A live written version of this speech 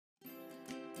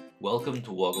Welcome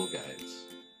to Woggle Guides.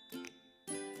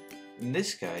 In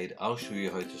this guide, I'll show you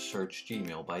how to search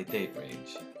Gmail by date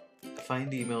range to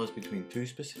find emails between two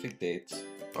specific dates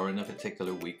or in a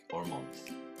particular week or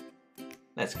month.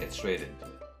 Let's get straight into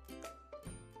it.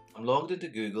 I'm logged into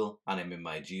Google and I'm in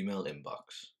my Gmail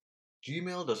inbox.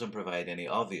 Gmail doesn't provide any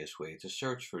obvious way to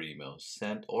search for emails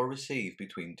sent or received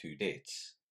between two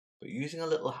dates, but using a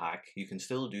little hack you can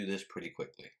still do this pretty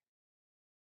quickly.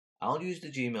 I'll use the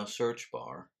Gmail search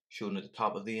bar shown at the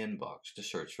top of the inbox to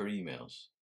search for emails.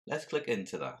 Let's click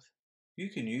into that. You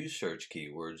can use search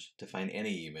keywords to find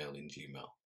any email in Gmail.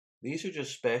 These are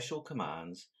just special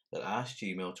commands that ask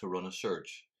Gmail to run a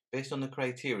search based on the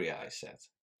criteria I set.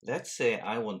 Let's say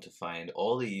I want to find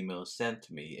all the emails sent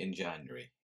to me in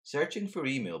January. Searching for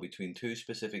email between two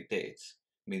specific dates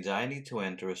means I need to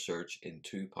enter a search in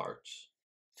two parts.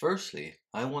 Firstly,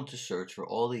 I want to search for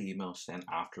all the emails sent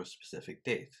after a specific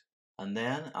date, and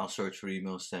then I'll search for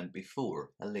emails sent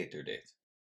before a later date.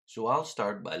 So I'll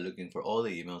start by looking for all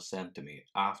the emails sent to me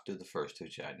after the 1st of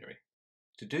January.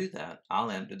 To do that, I'll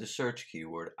enter the search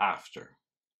keyword after,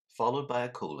 followed by a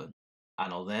colon,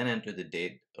 and I'll then enter the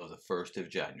date of the 1st of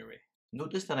January.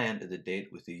 Notice that I enter the date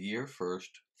with the year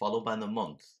first, followed by the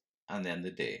month, and then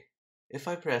the day. If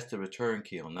I press the return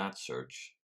key on that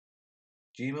search,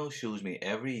 Gmail shows me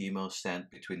every email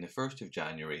sent between the 1st of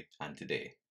January and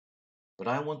today. But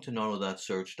I want to narrow that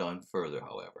search down further,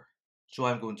 however. So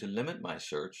I'm going to limit my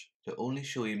search to only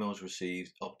show emails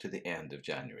received up to the end of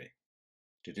January.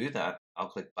 To do that, I'll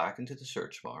click back into the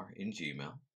search bar in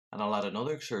Gmail and I'll add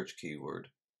another search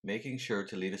keyword, making sure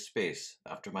to leave a space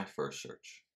after my first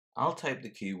search. I'll type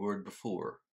the keyword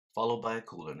before, followed by a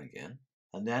colon again,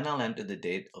 and then I'll enter the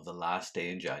date of the last day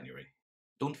in January.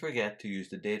 Don't forget to use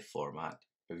the date format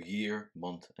of year,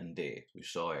 month and day we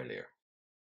saw earlier.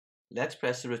 Let's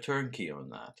press the return key on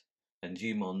that, and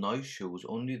Gmail now shows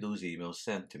only those emails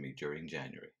sent to me during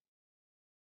January.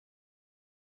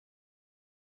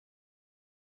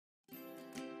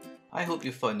 I hope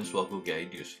you found this Woggle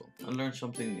guide useful and learned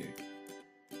something new.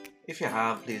 If you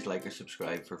have, please like or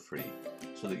subscribe for free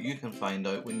so that you can find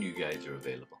out when new guides are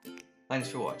available. Thanks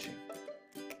for watching.